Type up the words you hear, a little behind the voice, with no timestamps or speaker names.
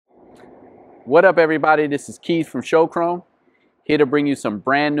What up everybody, this is Keith from Showchrome, here to bring you some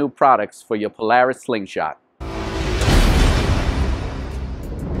brand new products for your Polaris Slingshot.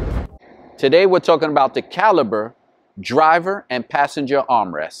 Today we're talking about the Kaliber driver and passenger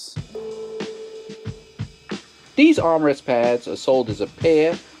armrests. These armrest pads are sold as a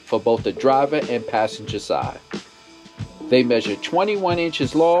pair for both the driver and passenger side. They measure 21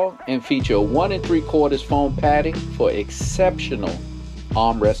 inches long and feature 1 3/4 foam padding for exceptional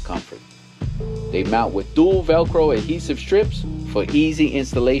armrest comfort. They mount with dual Velcro adhesive strips for easy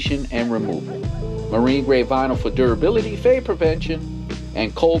installation and removal, marine grade vinyl for durability, fade prevention,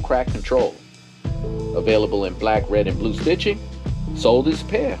 and cold crack control. Available in black, red, and blue stitching, sold as a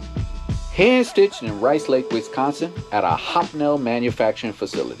pair. Hand stitched in Rice Lake, Wisconsin at a Hopnel manufacturing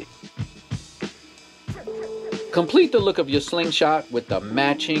facility. Complete the look of your Slingshot with the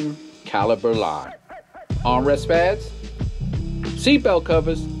matching Kaliber line. Armrest pads, seatbelt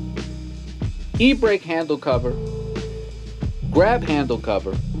covers, e-brake handle cover, grab handle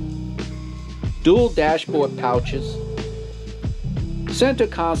cover, dual dashboard pouches, center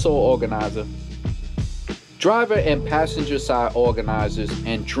console organizer, driver and passenger side organizers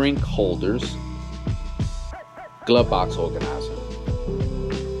and drink holders, Glovebox Organizer.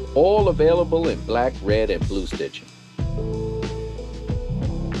 All available in black, red, and blue stitching.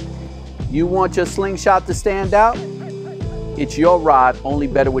 You want your Slingshot to stand out? It's your ride, only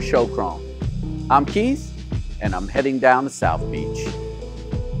better with Showchrome. I'm Keith, and I'm heading down to South Beach.